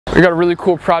We got a really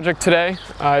cool project today.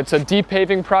 It's a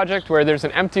de-paving project where there's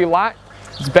an empty lot.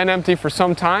 It's been empty for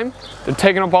some time. They're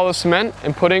taking up all the cement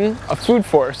and putting a food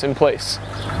forest in place.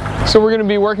 So we're going to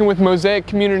be working with Mosaic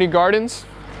Community Gardens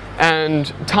and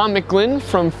Tom McGlynn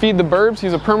from Feed the Burbs.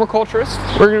 He's a permaculturist.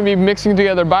 We're going to be mixing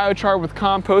together biochar with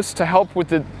compost to help with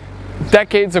the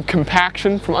decades of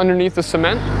compaction from underneath the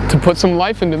cement to put some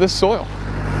life into this soil.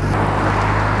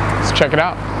 Let's check it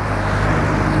out.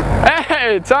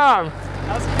 Hey, Tom!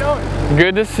 How's it going?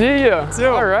 Good to see you. Too.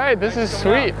 All right, this is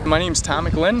sweet. My name's Tom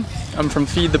McGlynn. I'm from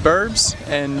Feed the Burbs,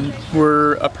 and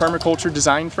we're a permaculture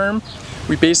design firm.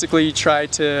 We basically try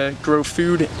to grow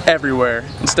food everywhere.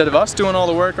 Instead of us doing all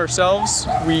the work ourselves,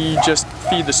 we just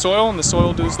feed the soil, and the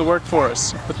soil does the work for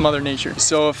us with Mother Nature.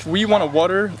 So if we want to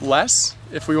water less,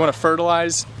 if we want to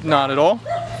fertilize, not at all,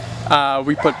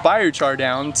 we put biochar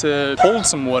down to hold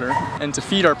some water and to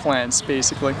feed our plants,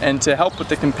 basically, and to help with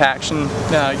the compaction,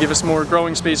 give us more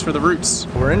growing space for the roots.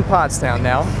 We're in Pottstown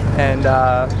now, and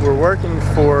we're working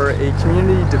for a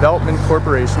community development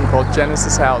corporation called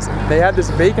Genesis Housing. They had this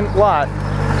vacant lot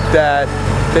that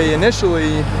they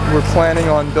initially were planning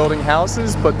on building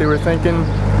houses, but they were thinking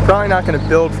probably not going to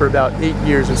build for about 8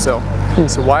 years or so.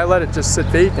 So why let it just sit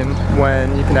vacant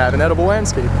when you can have an edible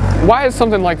landscape? Why is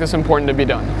something like this important to be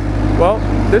done? Well,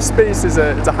 this space is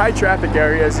it's a high traffic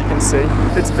area, as you can see.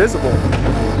 It's visible.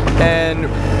 And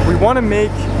we want to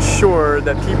make sure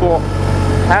that people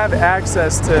have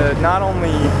access to not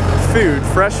only food,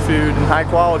 fresh food and high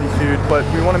quality food, but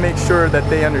we want to make sure that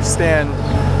they understand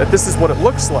that this is what it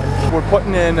looks like. We're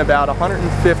putting in about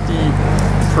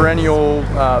 150 perennial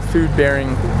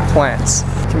food-bearing plants.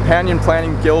 Companion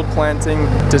planting, guild planting,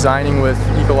 designing with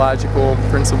ecological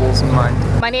principles in mind.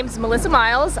 My name is Melissa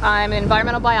Miles. I'm an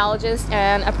environmental biologist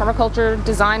and a permaculture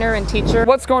designer and teacher.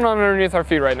 What's going on underneath our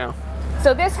feet right now?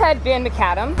 So this had been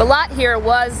macadam. The lot here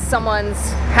was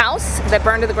someone's house that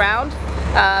burned to the ground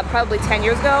probably 10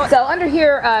 years ago. So under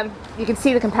here you can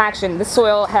see the compaction. The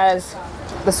soil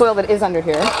that is under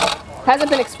here hasn't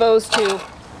been exposed to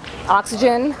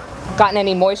oxygen, gotten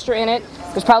any moisture in it.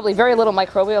 There's probably very little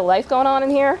microbial life going on in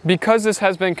here. Because this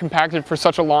has been compacted for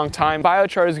such a long time,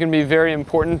 biochar is going to be very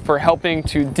important for helping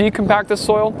to decompact the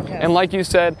soil. Yes. And like you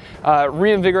said,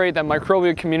 reinvigorate that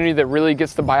microbial community that really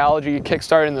gets the biology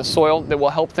kickstarted in the soil that will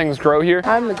help things grow here.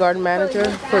 I'm the garden manager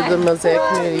for the Mosaic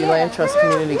Community Land Trust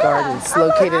Community Gardens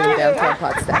located in downtown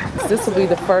Pottstown. This will be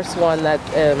the first one that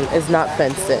is not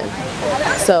fenced in.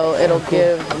 So it'll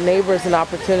give neighbors an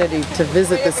opportunity to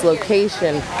visit this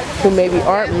location who maybe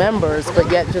aren't members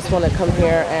but yet just want to come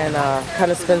here and kind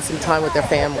of spend some time with their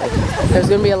family. There's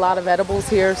going to be a lot of edibles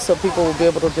here, so people will be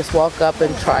able to just walk up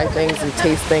and try things and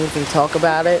taste things and talk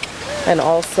about it, and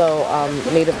also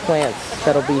native plants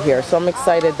that'll be here. So I'm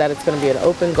excited that it's going to be an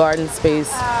open garden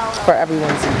space for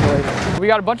everyone's enjoyment. We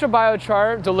got a bunch of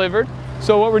biochar delivered.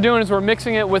 So what we're doing is we're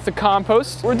mixing it with the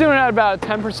compost. We're doing it at about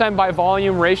 10% by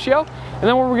volume ratio. And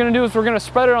then what we're gonna do is we're gonna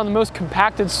spread it on the most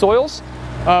compacted soils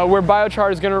where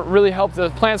biochar is gonna really help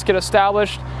the plants get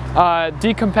established,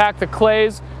 decompact the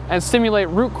clays, and stimulate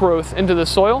root growth into the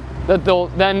soil that they'll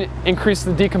then increase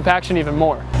the decompaction even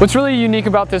more. What's really unique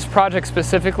about this project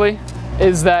specifically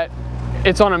is that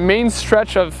it's on a main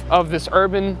stretch of this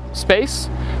urban space.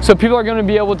 So people are going to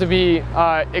be able to be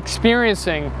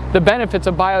experiencing the benefits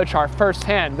of biochar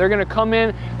firsthand. They're going to come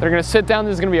in, they're going to sit down,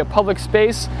 there's going to be a public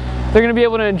space. They're going to be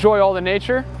able to enjoy all the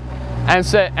nature and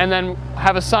then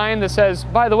have a sign that says,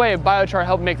 by the way, biochar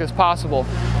helped make this possible.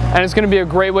 And it's going to be a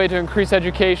great way to increase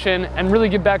education and really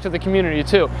give back to the community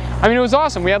too. I mean, it was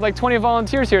awesome. We had like 20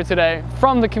 volunteers here today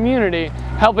from the community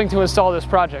helping to install this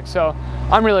project. So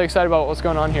I'm really excited about what's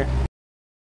going on here.